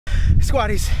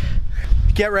Squatties,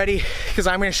 get ready, because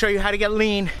I'm gonna show you how to get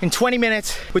lean in 20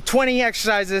 minutes with 20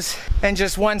 exercises and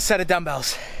just one set of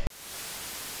dumbbells.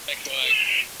 Mix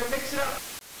it up.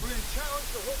 We're gonna challenge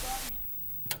the whole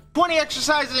body. 20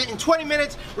 exercises in 20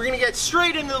 minutes. We're gonna get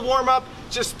straight into the warm-up,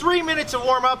 just 3 minutes of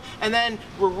warm-up, and then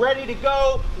we're ready to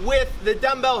go with the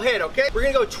dumbbell hit, okay? We're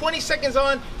gonna go 20 seconds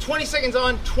on, 20 seconds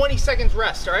on, 20 seconds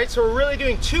rest, all right? So we're really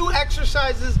doing 2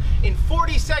 exercises in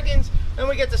 40 seconds, and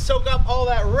we get to soak up all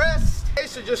that rest. Okay,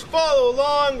 so just follow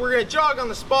along. We're gonna jog on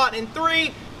the spot in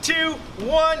 3, 2,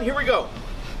 1, here we go.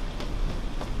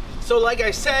 So like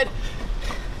I said,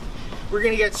 we're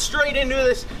gonna get straight into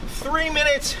this. 3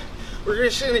 minutes. We're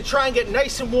just gonna try and get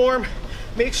nice and warm,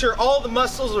 make sure all the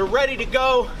muscles are ready to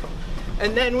go,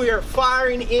 and then we are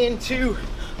firing into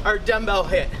our dumbbell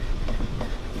hit.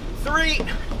 3,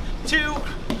 2,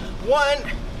 1.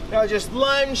 Now just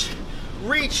lunge,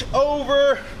 reach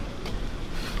over.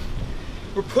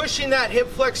 We're pushing that hip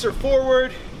flexor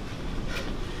forward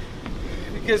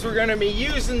because we're gonna be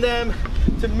using them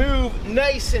to move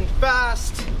nice and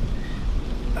fast.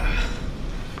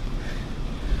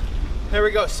 There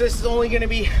we go. So this is only gonna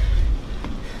be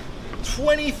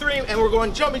 23, and we're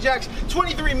going jumping jacks,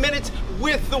 23 minutes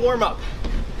with the warm-up.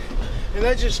 And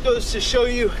that just goes to show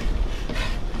you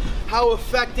how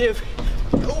effective,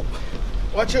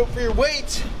 watch out for your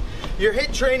weights, your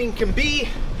HIIT training can be.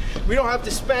 We don't have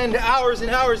to spend hours and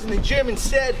hours in the gym.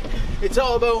 Instead, it's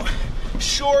all about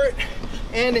short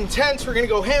and intense. We're gonna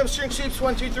go hamstring sweeps,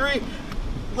 1, 2, 3. A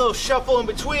little shuffle in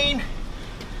between.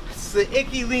 It's the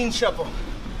icky lean shuffle.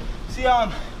 See how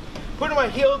I'm putting my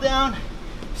heel down,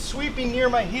 sweeping near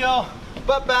my heel,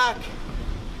 butt back.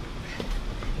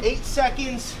 8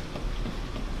 seconds.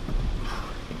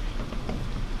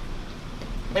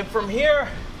 And from here,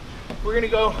 we're gonna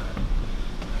go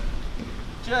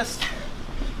just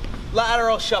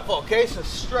lateral shuffle, okay? So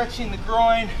stretching the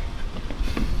groin.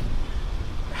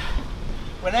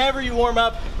 Whenever you warm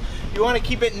up, you wanna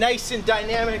keep it nice and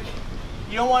dynamic.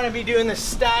 You don't wanna be doing the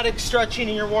static stretching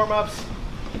in your warm-ups.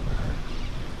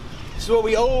 This is what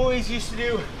we always used to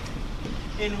do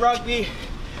in rugby.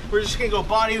 We're just gonna go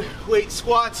body weight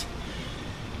squats,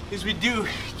 is we do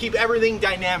keep everything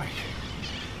dynamic.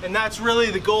 And that's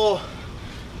really the goal.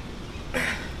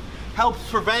 Helps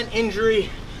prevent injury,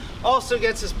 also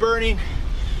gets us burning,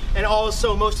 and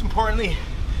also, most importantly,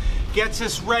 gets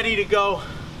us ready to go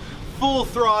full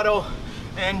throttle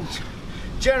and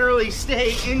generally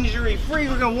stay injury free.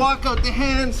 We're gonna walk out the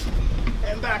hands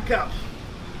and back up.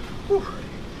 Whew.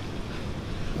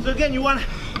 So again, you want,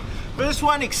 for this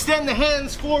one, extend the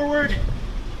hands forward.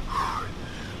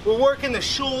 We're working the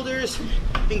shoulders,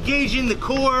 engaging the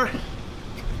core.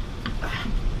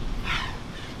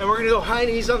 And we're gonna go high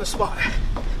knees on the spot.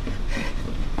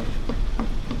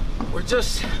 We're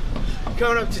just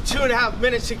coming up to 2.5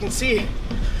 minutes. You can see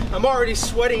I'm already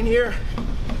sweating here.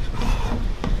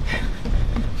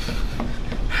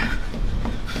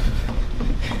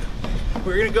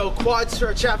 We're gonna go quad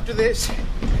stretch after this.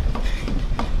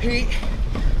 3,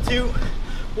 2,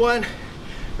 1.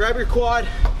 Grab your quad,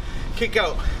 kick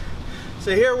out.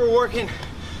 So here we're working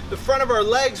the front of our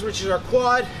legs, which is our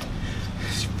quad.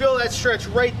 Feel that stretch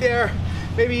right there,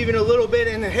 maybe even a little bit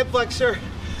in the hip flexor,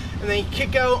 and then you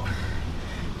kick out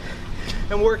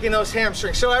and working those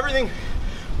hamstrings. So everything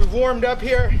we've warmed up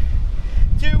here,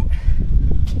 2,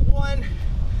 1,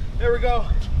 there we go,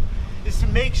 is to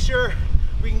make sure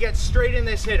we can get straight in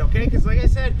this hit, okay? Because like I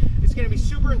said, it's gonna be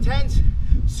super intense,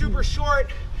 super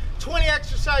short, 20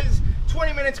 exercises,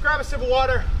 20 minutes, grab a sip of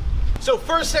water. So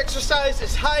first exercise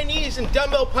is high knees and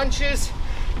dumbbell punches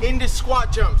into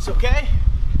squat jumps, okay?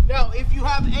 Now, if you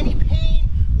have any pain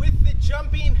with the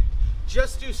jumping,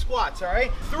 just do squats, all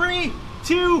right? 3,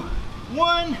 2,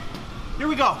 1, here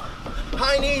we go.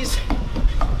 High knees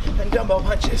and dumbbell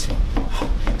punches.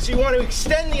 So you want to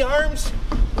extend the arms,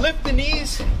 lift the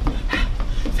knees,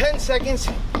 10 seconds,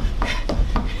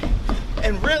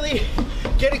 and really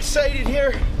get excited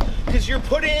here because you're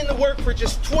putting in the work for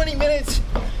just 20 minutes.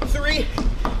 3,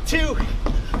 2,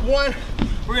 1.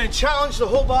 We're gonna challenge the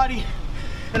whole body,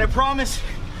 and I promise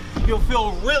you'll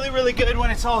feel really, really good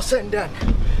when it's all said and done.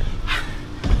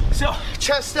 So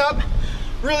chest up,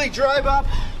 really drive up.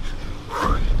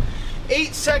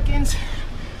 8 seconds.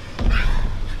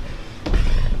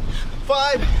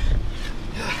 5,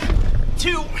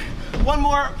 2, 1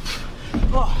 more.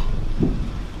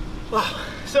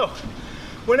 So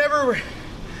whenever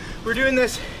we're doing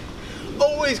this,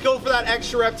 always go for that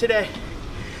extra rep today.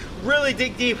 Really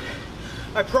dig deep.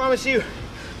 I promise you,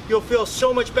 you'll feel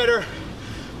so much better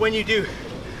when you do.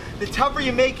 The tougher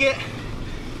you make it,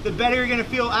 the better you're gonna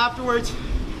feel afterwards.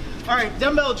 All right,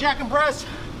 dumbbell jack and press.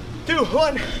 2,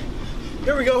 1.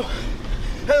 Here we go.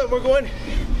 And then we're going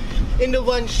into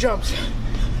lunge jumps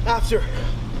after.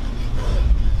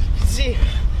 You can see,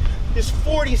 just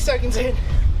 40 seconds in,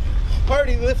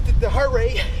 already lifted the heart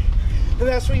rate, and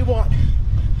that's what you want.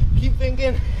 Keep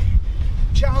thinking,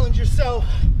 challenge yourself.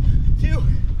 2,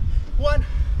 1,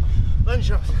 lunge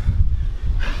jumps.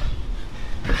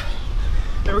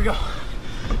 There we go.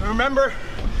 And remember,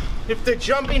 if the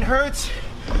jumping hurts,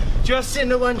 just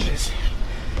into lunges.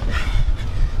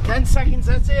 10 seconds,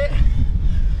 that's it.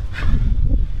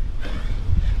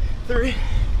 3,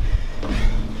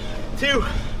 2,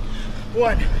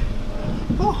 1.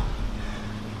 Whew. All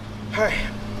right.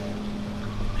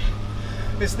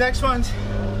 This next one's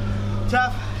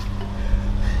tough.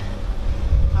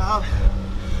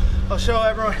 I'll show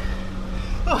everyone.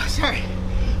 Oh, sorry.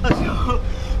 I'll show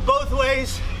both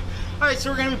ways. All right,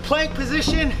 so we're gonna be plank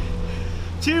position.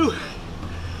 2,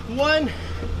 1.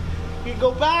 You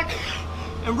go back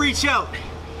and reach out.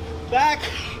 Back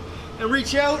and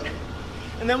reach out.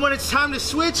 And then when it's time to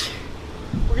switch,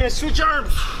 we're gonna switch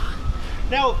arms.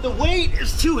 Now, if the weight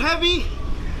is too heavy,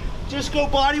 just go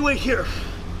body weight here.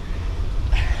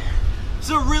 This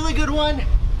is a really good one.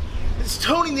 It's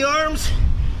toning the arms.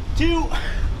 2,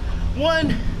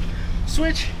 1,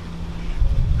 switch.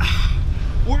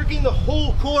 Working the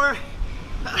whole core.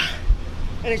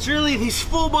 And it's really these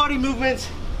full body movements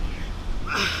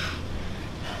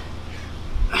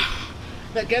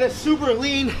that get us super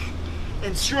lean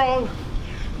and strong.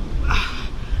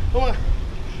 Come on.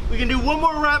 We can do one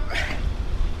more rep.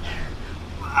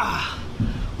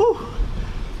 Whew.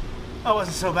 That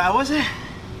wasn't so bad, was it?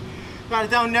 Got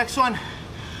it down. Next one,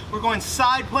 we're going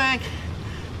side plank,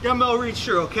 dumbbell reach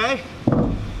through, okay?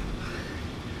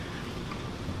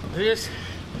 Just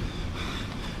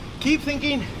keep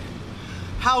thinking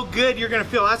how good you're gonna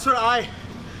feel. That's what I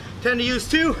tend to use.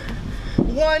 2,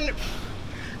 1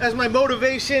 as my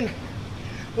motivation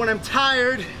when I'm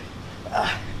tired.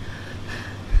 I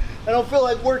don't feel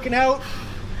like working out.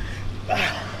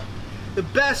 The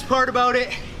best part about it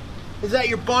is that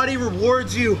your body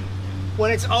rewards you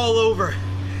when it's all over.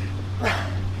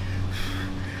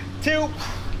 2,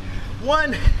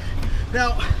 1.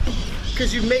 Now,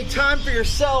 because you've made time for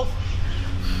yourself,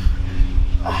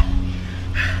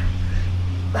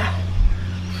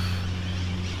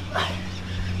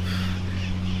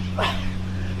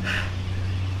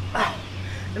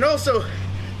 and also,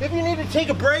 if you need to take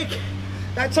a break,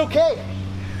 that's okay.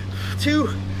 2,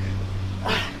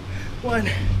 1.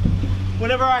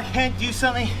 Whenever I can't do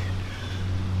something,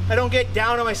 I don't get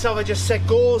down on myself. I just set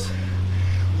goals,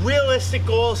 realistic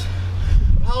goals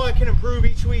of how I can improve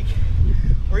each week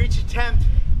or each attempt.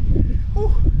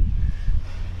 Whew.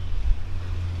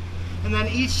 And then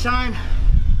each time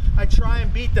I try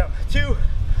and beat them. 2,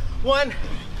 1.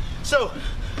 So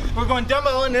we're going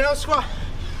dumbbell in and out squat.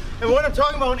 And what I'm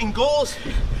talking about in goals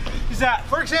is that,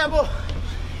 for example,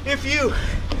 if you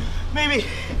maybe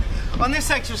on this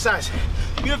exercise,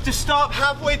 you have to stop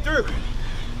halfway through.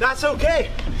 That's okay.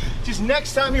 Just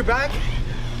next time you're back,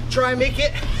 try and make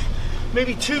it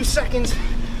maybe 2 seconds,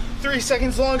 3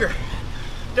 seconds longer.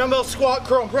 Dumbbell squat,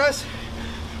 curl and press,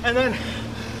 and then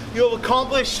you'll have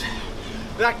accomplished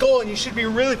that goal and you should be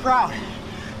really proud.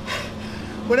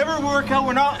 Whenever we work out,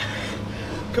 we're not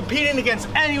competing against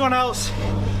anyone else.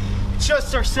 It's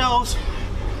just ourselves.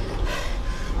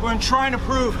 We're trying to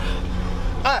prove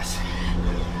us,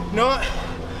 not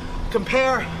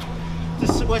compare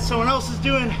to what someone else is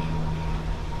doing.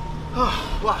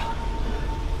 Oh, wow.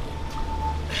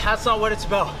 That's not what it's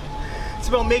about. It's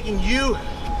about making you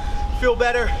feel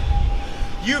better,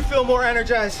 you feel more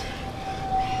energized.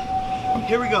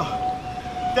 Here we go.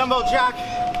 Dumbbell jack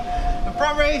and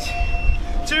front raise.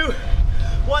 2,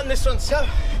 1. This one's tough.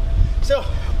 So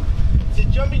it's a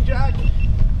jumping jack.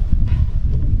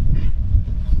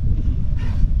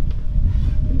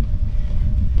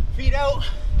 Feet out,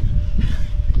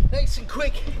 nice and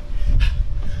quick.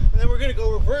 And then we're gonna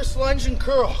go reverse lunge and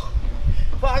curl.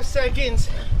 5 seconds.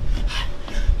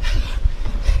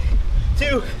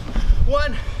 2,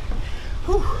 1.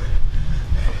 Whew.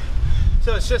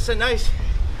 So it's just a nice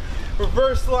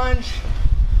reverse lunge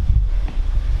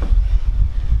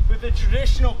with a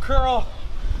traditional curl.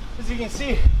 As you can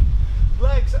see,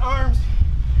 legs, arms.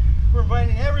 We're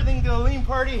inviting everything to the lean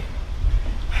party.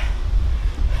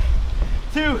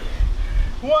 2,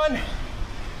 1.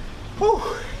 Whew.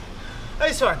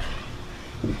 Nice one.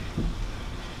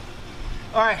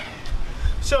 All right,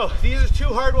 so these are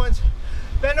 2 hard ones.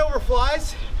 Bend over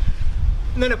flies,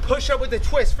 and then a push up with a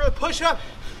twist. For the push up,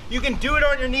 you can do it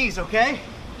on your knees, okay?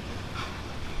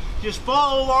 Just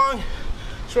follow along.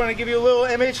 Just want to give you a little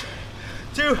image.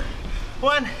 2,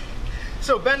 1,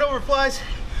 So bend over flies,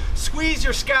 squeeze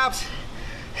your scaps,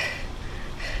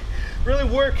 really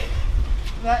work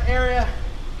that area.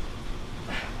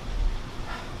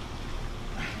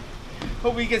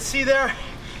 Hope you can see there.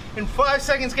 In 5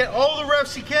 seconds, get all the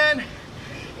reps you can.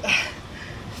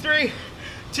 3,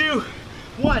 2,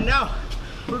 1. Now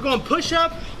we're going push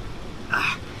up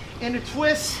into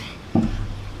twist,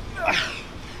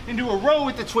 into a row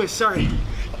with the twist, sorry.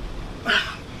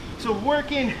 So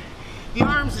working the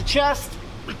arms, the chest,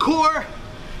 the core,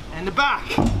 and the back.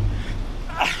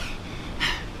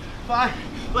 5.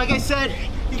 Like I said,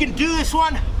 you can do this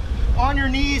one on your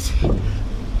knees.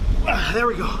 There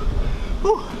we go.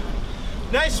 Whew.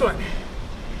 Nice one.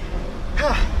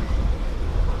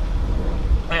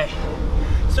 Hey.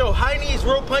 So high knees,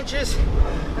 row punches,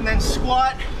 and then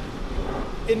squat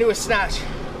into a snatch.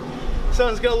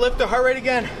 Someone's gonna lift the heart rate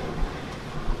again.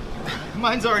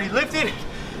 Mine's already lifted.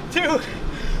 2,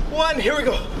 1, here we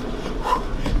go.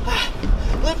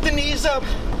 Lift the knees up,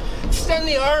 extend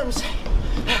the arms.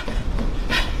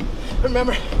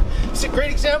 Remember, it's a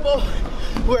great example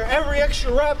where every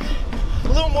extra rep, a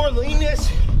little more leanness,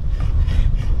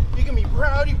 you can be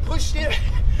proud you pushed it.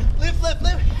 Lift, lift,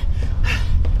 lift.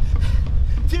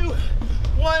 2,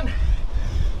 1, and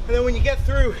then when you get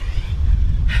through,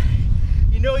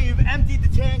 you know you've emptied the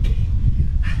tank.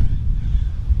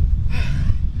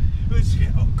 It was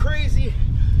crazy.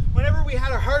 Whenever we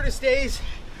had our hardest days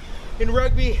in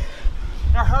rugby,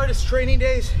 our hardest training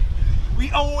days,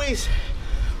 we always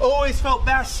felt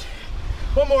best.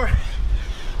 One more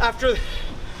after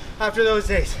those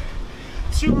days.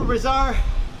 Super bizarre.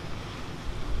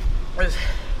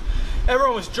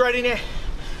 Everyone was dreading it.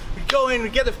 We'd go in,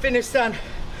 we'd get the fitness done,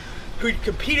 we'd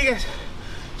compete against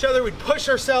each other, we'd push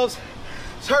ourselves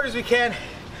as hard as we can,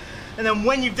 and then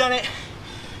when you've done it,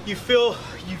 you feel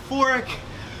euphoric,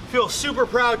 feel super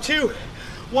proud. 2,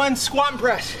 1, squat and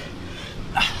press.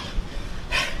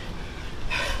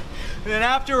 And then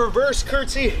after, reverse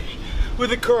curtsy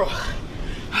with a curl.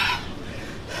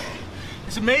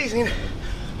 It's amazing.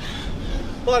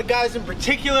 A lot of guys in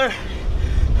particular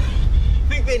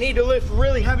think they need to lift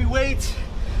really heavy weights.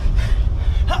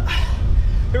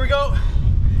 Here we go.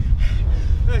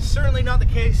 That's certainly not the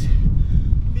case.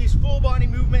 These full body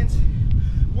movements,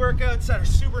 workouts that are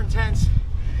super intense,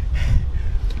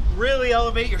 really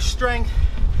elevate your strength.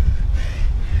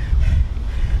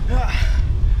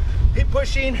 Hip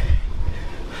pushing,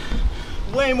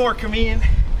 way more convenient.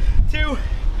 2,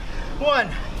 1.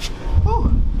 Woo.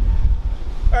 All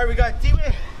right, we got deep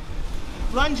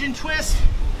lunge and twist,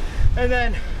 and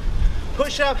then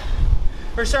push up,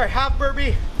 or sorry, half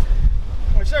burpee,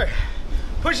 or sorry,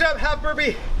 push up, half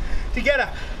burpee to get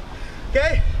up.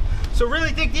 Okay, so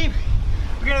really dig deep.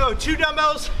 We're gonna go 2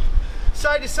 dumbbells,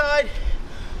 side to side.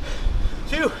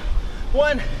 2,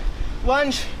 1,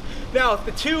 lunge. Now, if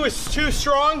the 2 is too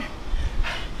strong,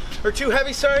 or too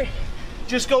heavy, sorry,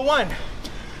 just go 1.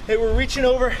 Okay, we're reaching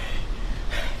over.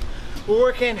 We're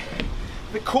working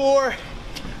the core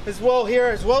as well here,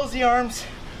 as well as the arms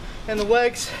and the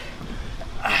legs.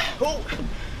 Oh,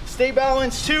 stay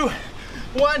balanced. 2,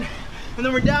 1, and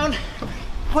then we're down,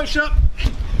 push up,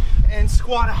 and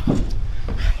squat up.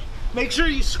 Make sure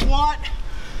you squat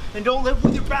and don't lift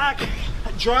with your back.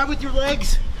 Drive with your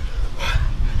legs.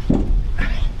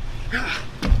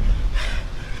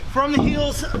 From the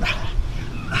heels.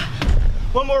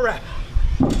 1 more rep.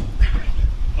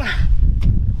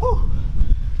 Woo.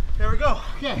 There we go.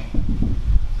 Okay.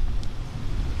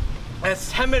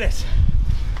 That's 10 minutes.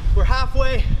 We're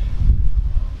halfway.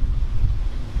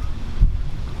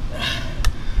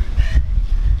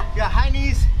 You got high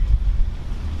knees,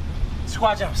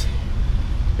 squat jumps.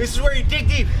 This is where you dig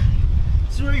deep.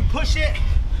 This is where you push it.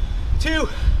 2,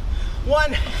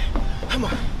 1. Come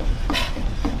on.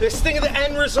 This thing of the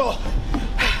end result.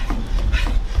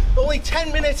 Only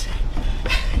 10 minutes.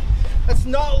 That's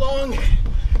not long. You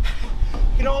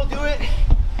can all do it.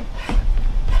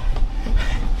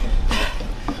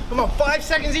 Come on, 5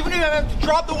 seconds, even if I have to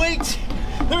drop the weights.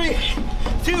 3,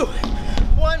 2,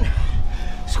 1.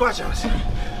 Squat jumps.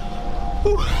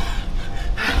 Whew.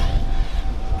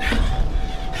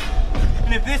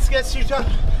 And if this gets too tough,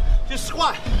 just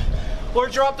squat or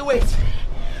drop the weights.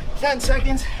 10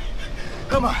 seconds.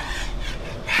 Come on.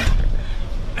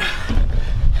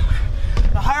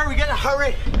 The higher we get the heart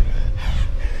rate.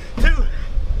 2,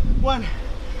 1.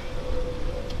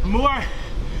 More.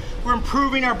 We're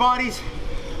improving our bodies,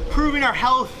 improving our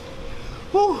health.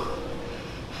 Whew.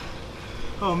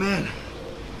 Oh man.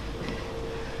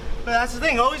 But that's the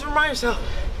thing, always remind yourself,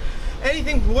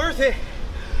 anything worth it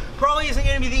probably isn't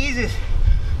gonna be the easiest,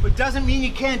 but doesn't mean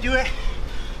you can't do it.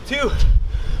 2,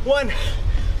 1,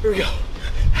 here we go.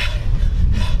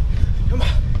 Come on.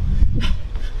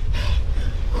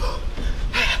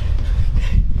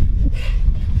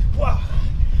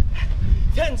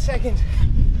 10 seconds.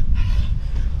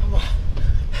 Come on.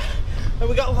 And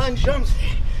we got lunge jumps.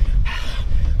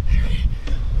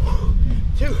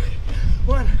 2,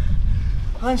 1.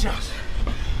 Lunge jumps.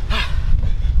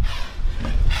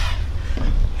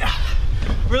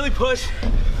 Really push.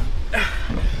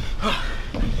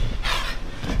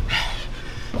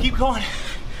 Keep going.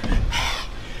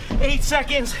 8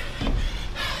 seconds.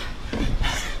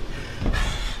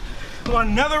 Come on,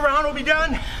 another round will be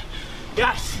done.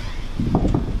 Yes.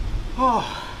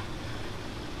 Oh.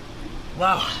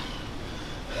 Wow.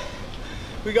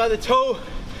 We got the toe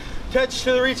touch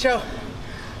to the reach out.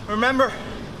 Remember,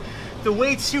 if the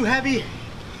weight's too heavy,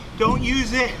 don't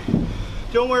use it.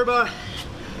 Don't worry about it.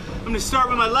 I'm gonna start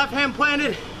with my left hand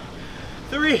planted.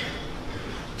 3,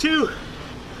 2,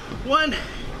 1.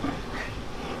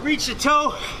 Reach the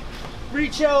toe,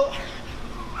 reach out.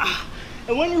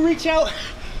 And when you reach out,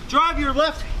 drive your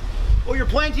left or your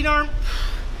planting arm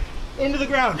into the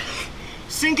ground.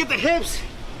 Sink at the hips.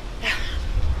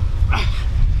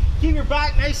 Keep your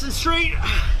back nice and straight.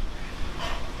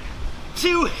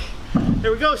 2,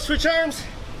 there we go, switch arms.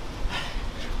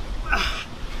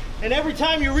 And every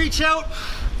time you reach out,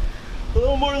 a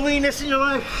little more leanness in your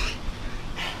life.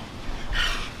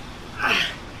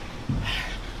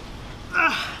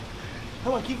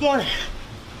 Come on, keep going.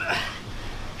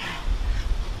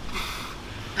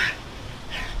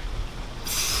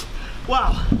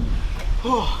 Wow.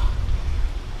 Oh.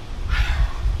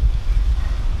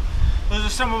 Those are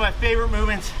some of my favorite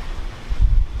movements.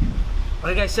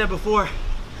 Like I said before,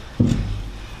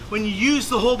 when you use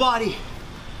the whole body,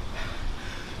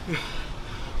 you're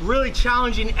really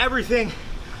challenging everything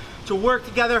to work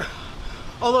together.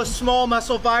 All those small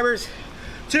muscle fibers.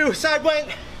 2, side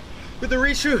blank with the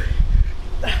reach through.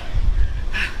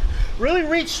 Really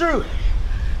reach through.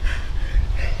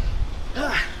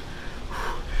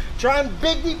 Drawing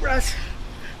big deep breaths.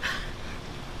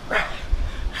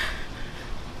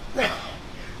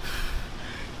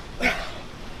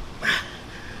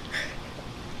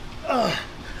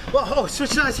 Oh,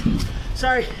 switch sides.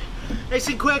 Sorry. Nice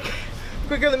and quick.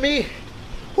 Quicker than me.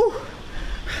 Whew.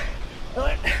 All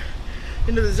right.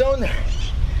 Into the zone there.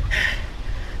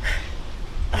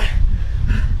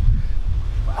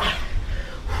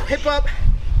 Hip up.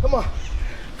 Come on.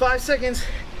 5 seconds.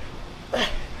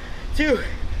 2,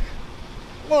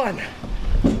 1.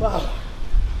 Wow.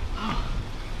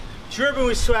 Dripping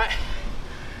with sweat.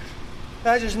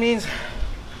 That just means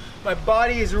my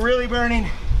body is really burning.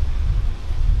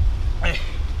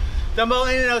 Dumbbell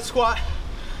in and out squat.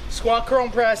 Squat, curl,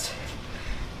 and press.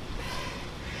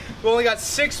 We've only got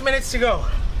 6 minutes to go.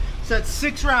 So that's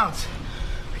 6 rounds.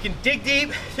 We can dig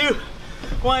deep. 2,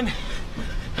 1.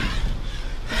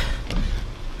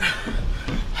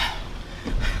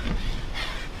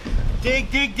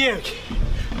 Dig, dig, dig.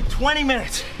 20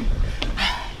 minutes.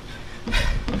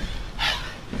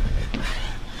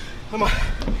 Come on.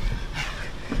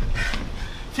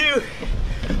 2,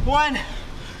 1.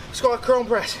 Squat, curl, and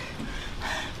press.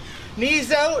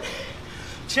 Knees out,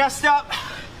 chest up.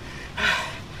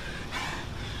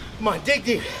 Come on, dig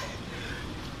deep.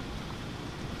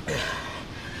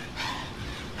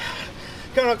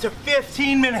 Coming up to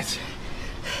 15 minutes.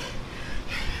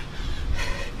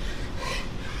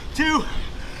 2,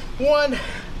 1.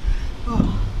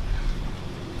 Oh.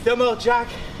 Dumbbell jack,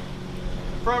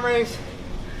 front raise.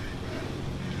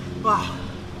 Wow.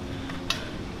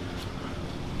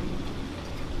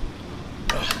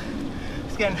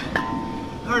 It's getting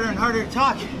harder and harder to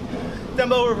talk.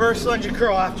 Dumbbell reverse lunge and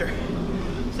curl after.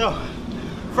 So,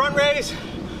 front raise,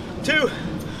 2,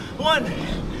 1.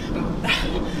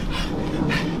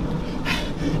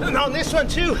 And on this one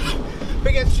too, if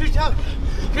it gets too tough,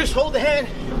 just hold the hand.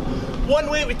 One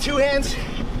weight with 2 hands.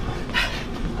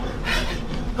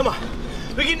 Come on,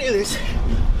 we can do this.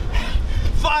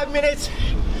 5 minutes,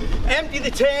 empty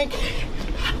the tank.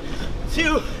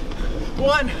 2,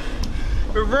 1,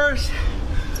 reverse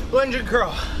lunge and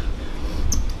curl.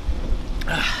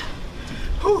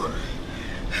 Whew.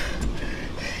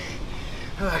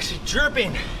 I'm actually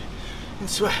dripping in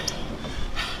sweat.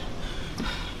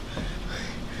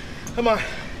 Come on.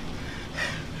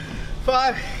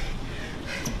 5,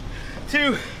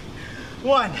 2,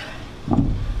 1.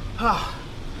 Oh.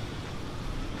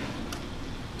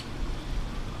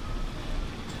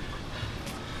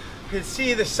 You can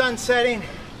see the sun setting.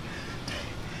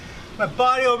 My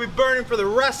body will be burning for the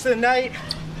rest of the night.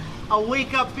 I'll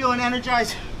wake up feeling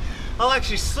energized. I'll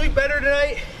actually sleep better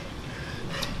tonight.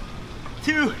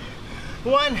 2,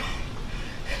 1.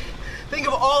 Think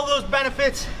of all those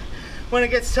benefits when it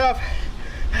gets tough.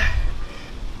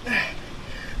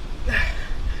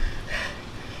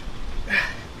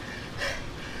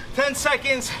 10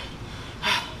 seconds.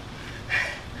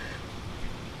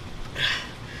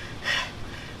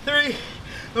 3. Then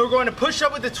we're going to push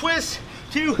up with the twist.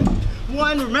 2,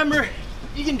 1. Remember,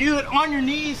 you can do it on your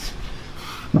knees,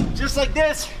 just like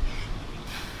this.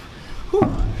 Whew.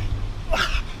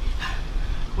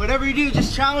 Whatever you do,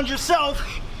 just challenge yourself.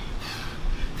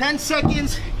 10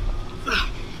 seconds.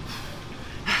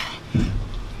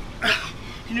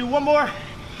 You do one more.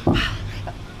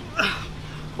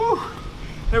 Whew.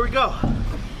 There we go.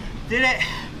 Did it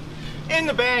in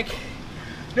the bank.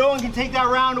 No one can take that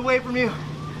round away from you.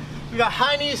 We got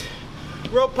high knees,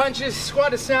 rope punches,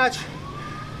 squat to snatch.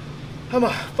 Come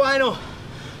on, final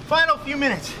few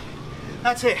minutes.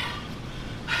 That's it.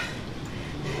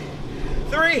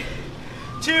 3,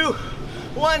 2,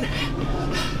 1.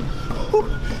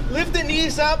 Whew. Lift the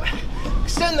knees up,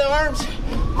 extend the arms.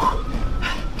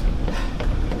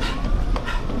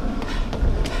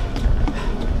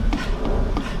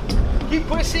 Keep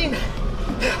pushing.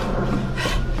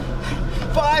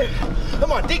 5.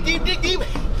 Come on, dig deep, dig deep.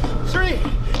 3,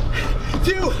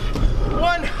 2,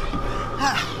 1.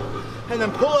 And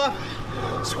then pull up,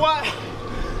 squat,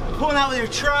 pulling out with your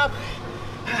trap.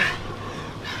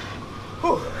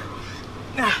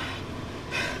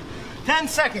 10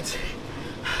 seconds.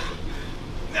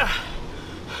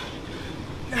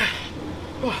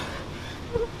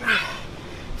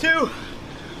 2,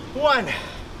 1.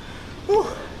 Whew.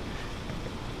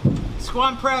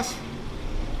 Squat press.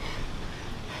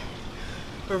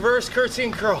 Reverse curtsy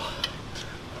and curl.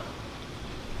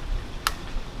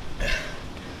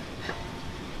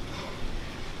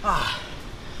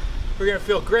 We're gonna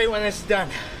feel great when this is done.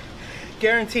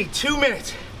 Guaranteed. 2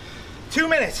 minutes. 2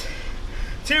 minutes.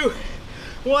 2,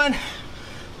 1.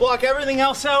 Block everything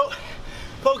else out.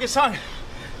 Focus on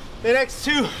the next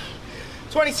 2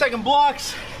 20-second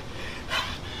blocks.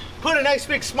 Put a nice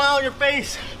big smile on your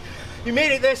face. You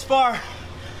made it this far.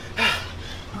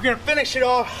 We're gonna finish it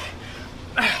off.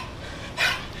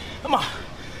 Come on.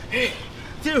 3,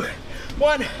 2,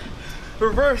 1.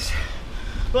 Reverse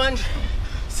lunge.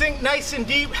 Sink nice and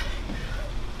deep.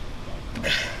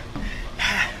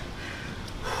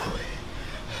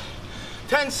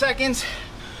 10 seconds.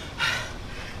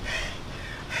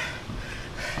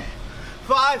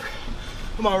 5.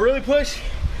 Come on, really push.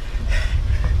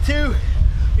 2. You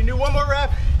can do one more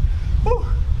rep. Whew.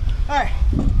 All right.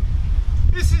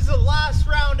 This is the last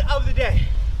round of the day.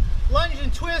 Lunge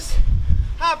and twist,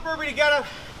 half burpee to get up.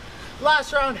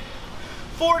 Last round,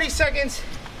 40 seconds.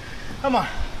 Come on.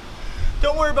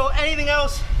 Don't worry about anything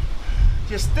else.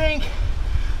 Just think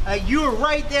you are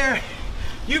right there.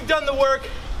 You've done the work.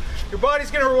 Your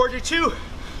body's gonna reward you. 2,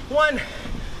 1,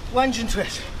 lunge and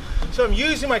twist. So I'm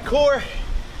using my core,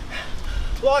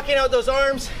 locking out those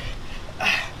arms.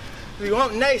 We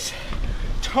want nice,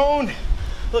 toned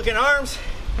looking arms.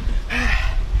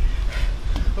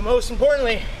 But most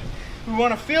importantly, we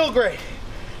want to feel great.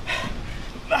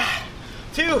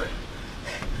 2,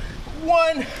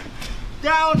 1,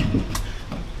 down,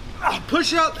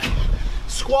 push up,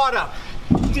 squat up.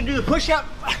 You can do the push up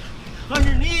on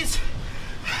your knees.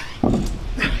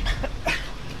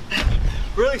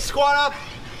 Really squat up,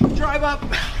 drive up.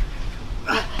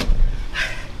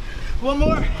 One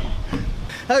more.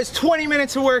 That was 20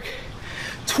 minutes of work,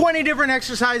 20 different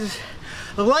exercises,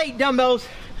 light dumbbells.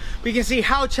 We can see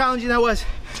how challenging that was.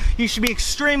 You should be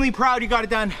extremely proud you got it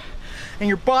done. And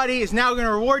your body is now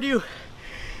gonna reward you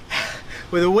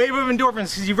with a wave of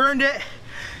endorphins because you've earned it.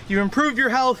 You've improved your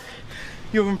health.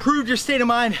 You've improved your state of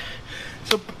mind.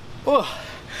 So,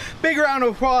 big round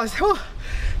of applause.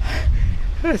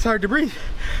 It's hard to breathe.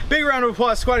 Big round of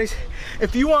applause, squatties.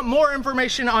 If you want more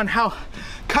information on how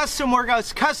custom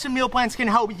workouts, custom meal plans can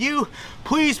help you,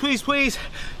 please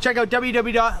check out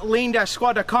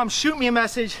www.lean-squad.com. Shoot me a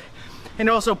message. And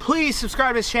also please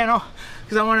subscribe to this channel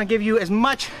because I want to give you as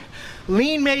much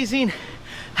lean amazing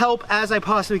help as I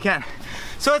possibly can.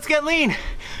 So let's get lean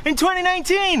in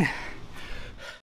 2019.